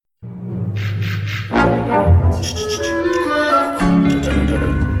Hello,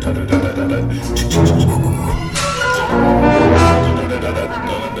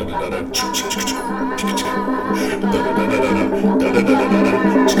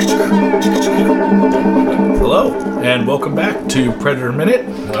 and welcome back to Predator Minute,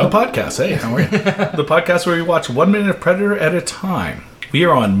 the podcast. Hey, how are you? The podcast where we watch 1 minute of Predator at a time. We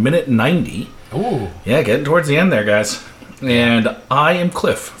are on minute 90. Ooh. Yeah, getting towards the end there, guys. And I am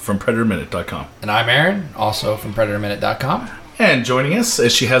Cliff from PredatorMinute.com. And I'm Aaron, also from PredatorMinute.com. And joining us,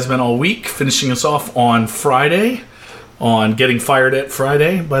 as she has been all week, finishing us off on Friday, on Getting Fired at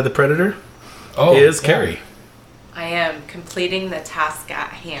Friday by the Predator, is Carrie. I am completing the task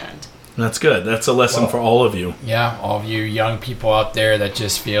at hand. That's good. That's a lesson for all of you. Yeah, all of you young people out there that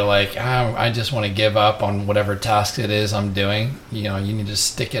just feel like, I just want to give up on whatever task it is I'm doing. You know, you need to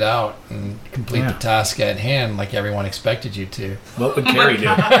stick it out and complete the task at hand like everyone expected you to. What would Carrie do?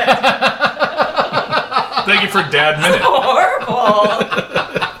 Thank you for Dad Minute. Horrible.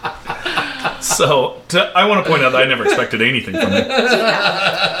 So, I want to point out that I never expected anything from you.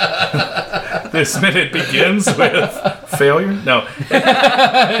 This minute begins with failure? No.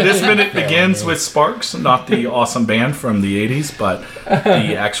 This minute begins with Sparks, not the awesome band from the 80s, but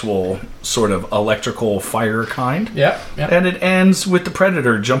the actual sort of electrical fire kind. Yep. And it ends with the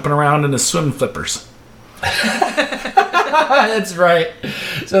Predator jumping around in his swim flippers. That's right.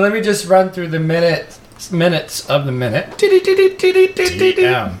 So let me just run through the minutes of the minute.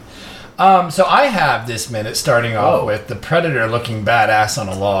 So I have this minute starting off with the Predator looking badass on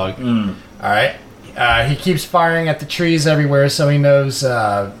a log. All right. He keeps firing at the trees everywhere, so he knows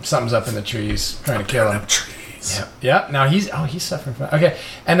something's up in the trees trying to kill him. Yeah. Now he's suffering from. Okay.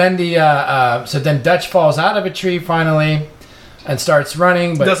 And then so then Dutch falls out of a tree finally and starts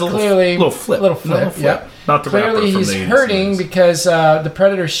running, but clearly little flip. Yeah. Not the clearly rapper from he's the 80s hurting because the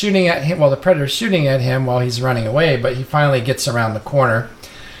Predator's shooting at him. Well, the Predator's shooting at him while he's running away, but he finally gets around the corner.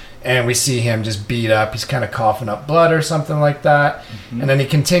 And we see him just beat up. He's kind of coughing up blood or something like that. Mm-hmm. And then he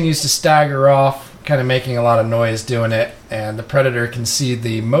continues to stagger off, kind of making a lot of noise doing it. And the Predator can see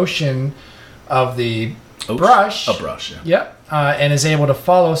the motion of the brush. A brush, yeah. Yep. And is able to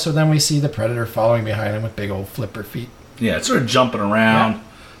follow. So then we see the Predator following behind him with big old flipper feet. Yeah, it's sort of jumping around. Yeah.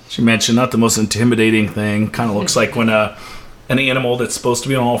 She mentioned not the most intimidating thing. Kind of looks like when an animal that's supposed to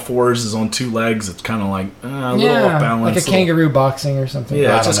be on all fours is on two legs. It's kind of like a little off balance, like a kangaroo boxing or something.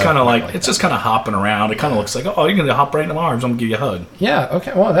 Yeah, it's just kind of like it's just kind of hopping around. It kind of looks like, oh, you're gonna hop right into my arms. I'm gonna give you a hug. Yeah.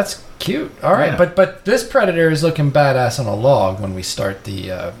 Okay. Well, that's cute. All right. Yeah. But this Predator is looking badass on a log when we start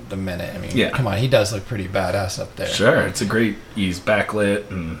the minute. I mean, come on, he does look pretty badass up there. Sure. It's a great. He's backlit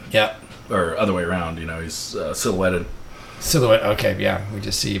and or other way around. You know, he's silhouetted. Silhouette. Okay. Yeah. We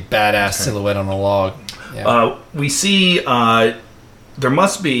just see badass silhouette on a log. Yeah. We see there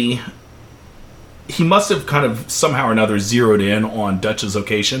must be... He must have kind of somehow or another zeroed in on Dutch's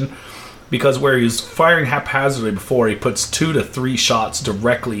location, because where he was firing haphazardly before, he puts 2 to 3 shots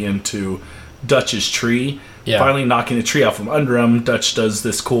directly into Dutch's tree, finally knocking the tree out from under him. Dutch does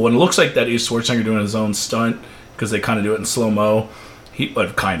this cool... And it looks like that is Schwarzenegger doing his own stunt, because they kind of do it in slow-mo. They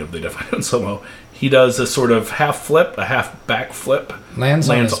definitely do it in slow-mo. He does a sort of half flip, a half back flip. Lands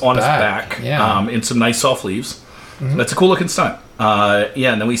on his back. In some nice soft leaves. Mm-hmm. That's a cool looking stunt.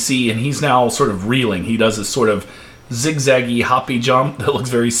 And then we see, and he's now sort of reeling. He does this sort of zigzaggy, hoppy jump that looks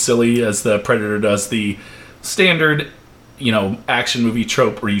very silly as the Predator does the standard, action movie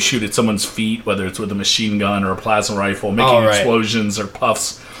trope where you shoot at someone's feet, whether it's with a machine gun or a plasma rifle, making explosions or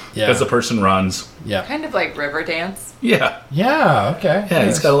puffs. As the person runs. Yeah. Kind of like Riverdance. Yeah. Yeah, okay. Yeah,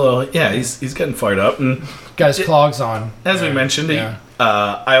 he's got a little... Yeah, he's getting fired up. And got his clogs on. As we mentioned,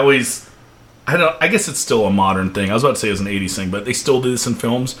 I guess it's still a modern thing. I was about to say it was an 80s thing, but they still do this in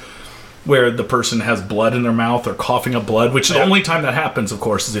films where the person has blood in their mouth or coughing up blood, which the only time that happens, of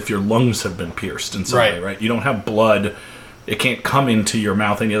course, is if your lungs have been pierced in some way, right? You don't have blood... It can't come into your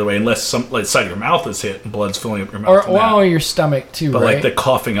mouth any other way unless some side of your mouth is hit and blood's filling up your mouth. Or your stomach too, but like the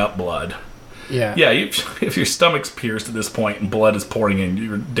coughing up blood. Yeah. Yeah, if your stomach's pierced at this point and blood is pouring in,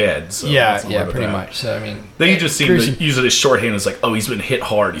 you're dead. So pretty much. So, I mean... Then you just seem to use it as shorthand. It's like, oh, he's been hit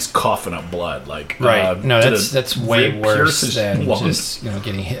hard. He's coughing up blood. Like, that's way worse than just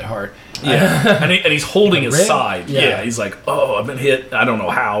getting hit hard. Yeah, and he's holding his side. Yeah, he's like, oh, I've been hit. I don't know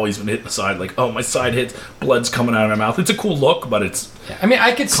how he's been hit in the side. Like, oh, my side hits. Blood's coming out of my mouth. It's a cool look, but it's... Yeah. I mean,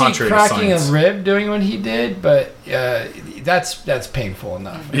 I could see cracking a rib doing what he did, but that's painful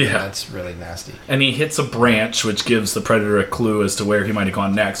enough. I mean, that's really nasty. And he hits a branch, which gives the Predator a clue as to where he might have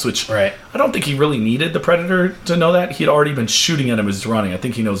gone next, which I don't think he really needed the Predator to know that. He'd already been shooting at him as he's running. I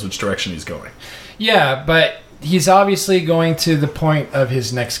think he knows which direction he's going. Yeah, but he's obviously going to the point of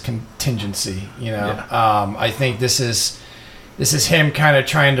his next contingency. I think this is him kind of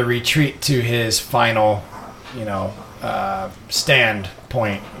trying to retreat to his final, stand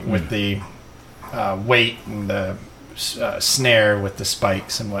point with the weight and the snare with the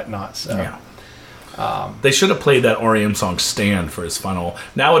spikes and whatnot. So. Yeah. They should have played that REM song "Stand" for his final.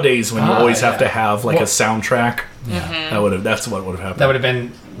 Nowadays, when you always have to have a soundtrack, that's what would have happened. That would have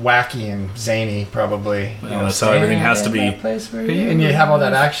been wacky and zany, probably. That's how everything has to be. And you have all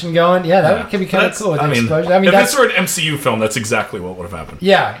that action going. Yeah, that could be kind of cool. If this were an MCU film, that's exactly what would have happened.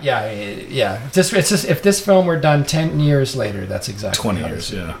 Yeah. If this film were done 10 years later, that's exactly 20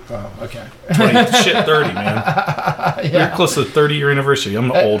 years. Yeah. Oh, okay. 30, man. We're close to the 30-year anniversary.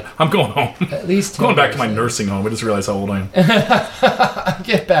 I'm old. I'm going home. At least 10 going back to my later. nursing home. I just realized how old I am.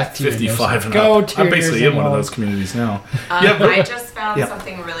 Get back to 55 and Go up. to I'm basically in one of those communities now. I just found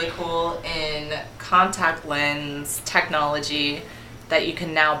something really cool in contact lens technology that you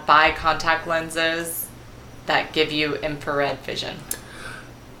can now buy contact lenses that give you infrared vision.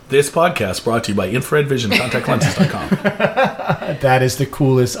 This podcast brought to you by InfraredVisionContactLenses.com. That is the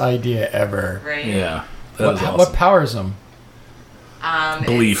coolest idea ever. Right? Yeah. That is awesome. What powers them?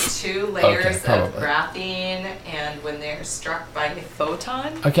 Belief. It's 2 layers of probably. graphene, and when they're struck by a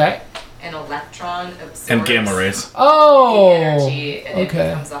photon, Okay. an electron absorbs And gamma rays. the Oh. energy, and okay. it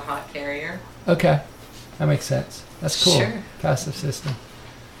becomes a hot carrier. Okay. That makes sense. That's cool. Sure. Passive system.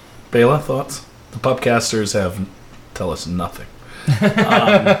 Bela, thoughts? The pubcasters tell us nothing.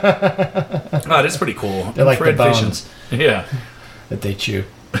 It's pretty cool. They're like the Infrared vision. bones Yeah. that they chew.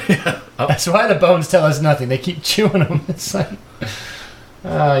 That's why the bones tell us nothing. They keep chewing them. It's like,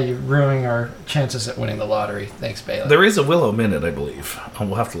 you're ruining our chances at winning the lottery. Thanks, Bailey. There is a Willow Minute, I believe.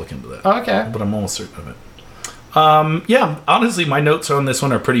 We'll have to look into that. Okay. But I'm almost certain of it. Honestly, my notes on this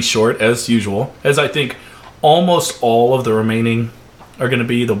one are pretty short, as usual. As I think almost all of the remaining are going to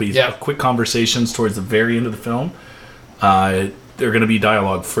be. There'll be quick conversations towards the very end of the film. They're going to be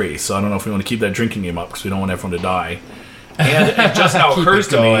dialogue free, so I don't know if we want to keep that drinking game up because we don't want everyone to die. And it just now occurs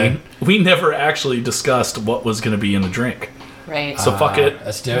to me, we never actually discussed what was going to be in the drink. Right. So fuck it.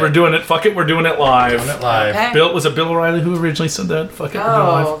 Let's do it. We're doing it. Fuck it. We're doing it live. Doing it live. Okay. Was it Bill O'Reilly who originally said that? Fuck it. We're doing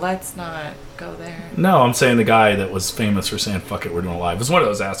it live. Oh, let's not go there. No, I'm saying the guy that was famous for saying "fuck it, we're doing it live." It was one of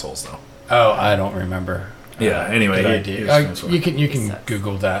those assholes, though. Oh, I don't remember. Yeah. Anyway, Good he idea. was famous for it. You can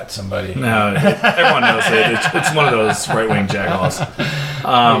Google that. Somebody. No, everyone knows it. It's one of those right-wing jackals.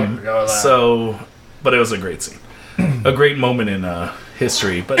 But it was a great scene, a great moment in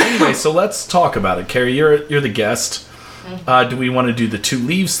history. But anyway, so let's talk about it. Carrie, you're the guest. Do we want to do the 2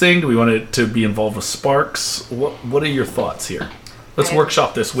 leaves thing? Do we want it to be involved with sparks? What are your thoughts here? Let's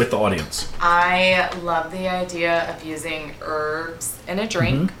workshop this with the audience. I love the idea of using herbs in a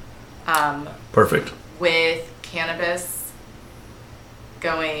drink. Perfect. With cannabis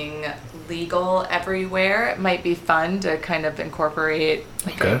going legal everywhere, it might be fun to kind of incorporate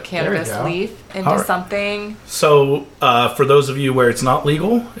a cannabis leaf into something. So, for those of you where it's not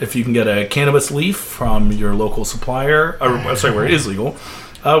legal, if you can get a cannabis leaf from your local supplier, where it is legal,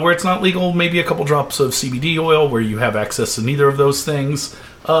 where it's not legal, maybe a couple drops of CBD oil where you have access to neither of those things,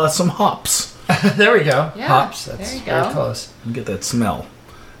 some hops. There we go. Yeah, Hops. That's there you very go. close. You get that smell.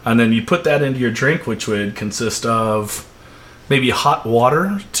 And then you put that into your drink, which would consist of maybe hot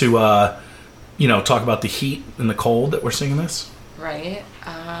water to, talk about the heat and the cold that we're seeing in this. Right.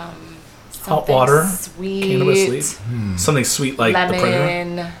 Hot water, sweet, cannabis leaf, something sweet like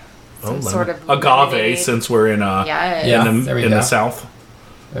lemon, the Predator. sort of agave, lemonade. since we're in Yeah. there we in go. the South.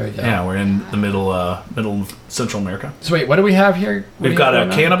 There we go. Yeah, we're in the middle of Central America. So wait, what do we have here? We've got a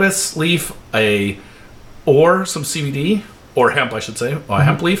cannabis leaf, or some CBD, or hemp, I should say, a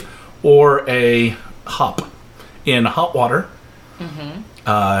hemp leaf, or a hop in hot water.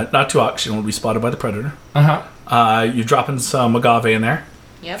 Not too hot, 'cause you don't want to be spotted by the predator. You drop in some agave in there,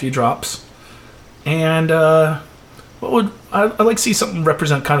 a few drops, and I'd like to see something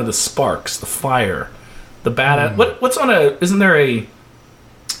represent kind of the sparks, the fire, the badass. What's on isn't there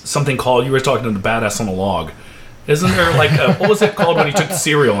something called? You were talking to the badass on a log. Isn't there what was it called when you took the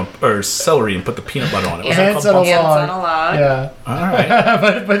cereal or celery and put the peanut butter on it? Was that Ants called on a Ants log. on a log. Yeah. All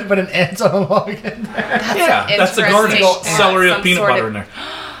right. but an ant on a log in there. That's the garnish. Interesting. Celery with Some peanut sort butter of- in there.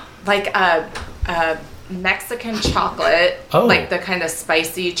 Like a Mexican chocolate, Oh. like the kind of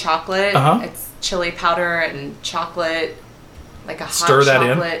spicy chocolate. Uh-huh. It's chili powder and chocolate, like a hot Stir that in?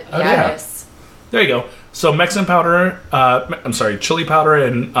 chocolate. Oh, yeah. Yes. There you go. So Mexican powder, chili powder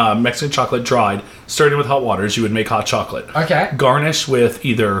and Mexican chocolate dried, stirred in with hot waters, you would make hot chocolate. Okay. Garnish with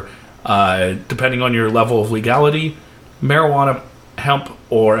either, depending on your level of legality, marijuana, hemp,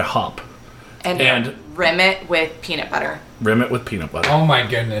 or a hop. And rim it with peanut butter. Rim it with peanut butter. Oh my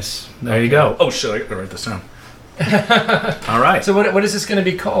goodness. There you go. Oh shit, I gotta write this down. All right. So what is this going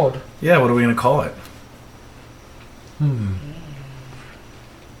to be called? Yeah, what are we gonna call it?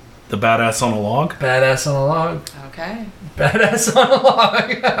 The Badass on a Log? Badass on a Log. Okay. Badass on a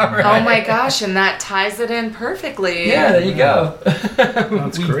Log. All right. Oh my gosh, and that ties it in perfectly. Yeah, there you go.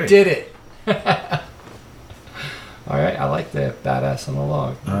 That's we great. did it. All right, I like the Badass on a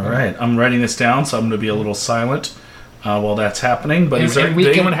Log. All right, I'm writing this down, so I'm going to be a little silent while that's happening. But And- did and we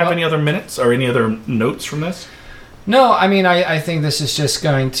anyone can- have any other minutes or any other notes from this? No, I mean, I think this is just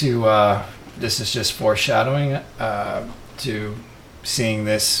going to, this is just foreshadowing to seeing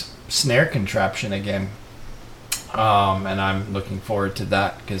this snare contraption again. And I'm looking forward to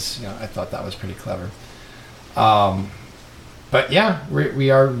that because, I thought that was pretty clever. But yeah, we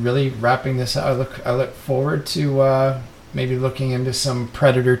are really wrapping this up. I look forward to maybe looking into some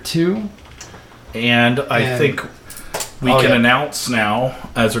Predator 2. And I think we can announce now,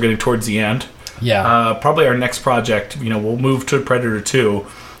 as we're getting towards the end, probably our next project, we'll move to Predator 2,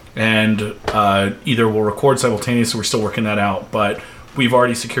 and either we'll record simultaneously, we're still working that out, but we've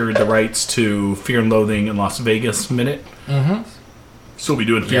already secured the rights to Fear and Loathing in Las Vegas Minute. Mm-hmm. So we'll be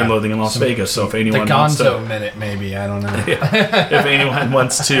doing Fear and Loathing in Las Vegas, so if anyone the wants to... Gonzo Minute, maybe, I don't know. If anyone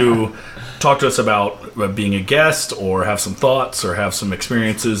wants to talk to us about being a guest, or have some thoughts, or have some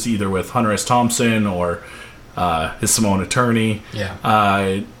experiences, either with Hunter S. Thompson, or his Samoan attorney,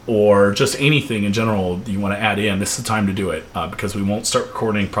 or just anything in general you want to add in, this is the time to do it, because we won't start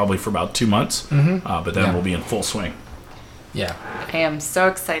recording probably for about 2 months, but then we'll be in full swing. Yeah. I am so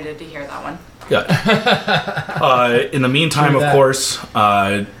excited to hear that one. Yeah. In the meantime, of course,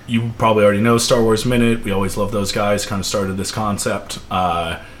 you probably already know Star Wars Minute. We always love those guys. Kind of started this concept.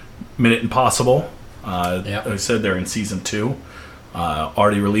 Minute Impossible. Like I said, they're in season 2.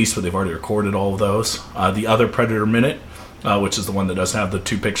 Already released, but they've already recorded all of those. The other Predator Minute, which is the one that doesn't have the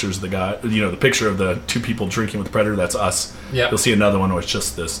 2 pictures of the guy, the picture of the 2 people drinking with the Predator, that's us. You'll see another one where it's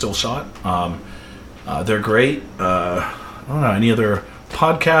just the still shot. They're great. I don't know, any other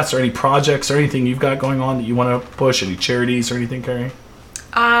podcasts or any projects or anything you've got going on that you want to push? Any charities or anything, Carrie?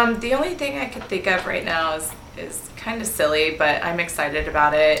 The only thing I could think of right now is kind of silly, but I'm excited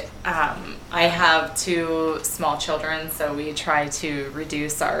about it. I have 2 small children, so we try to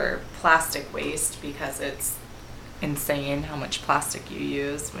reduce our plastic waste because it's insane how much plastic you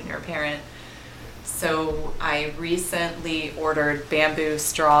use when you're a parent. So I recently ordered bamboo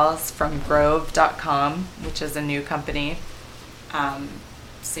straws from Grove.com, which is a new company.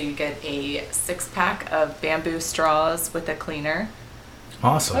 So you get a 6-pack of bamboo straws with a cleaner.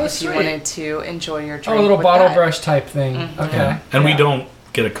 Awesome. If you wanted to enjoy your drink. A little with bottle that. brush type thing. Mm-hmm. Okay. Yeah. And we don't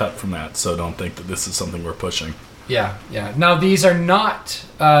get a cut from that, so don't think that this is something we're pushing. Yeah. Now, these are not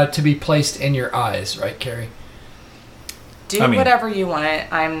to be placed in your eyes, right, Carrie? Do whatever you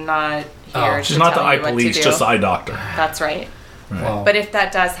want. I'm not here to She's not the tell eye you what police, to do. just the eye doctor. That's right. Well, But if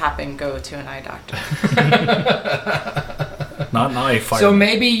that does happen, go to an eye doctor. Not an eye fireman. so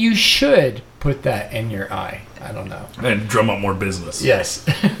maybe you should put that in your eye. I don't know. And drum up more business. Yes.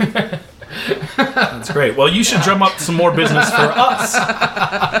 That's great. Well, you should drum up some more business for us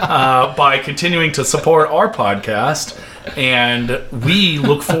by continuing to support our podcast. And we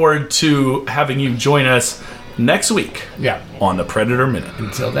look forward to having you join us next week on the Predator Minute.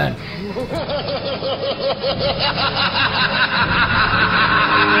 Until then.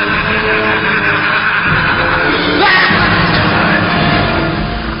 Ah!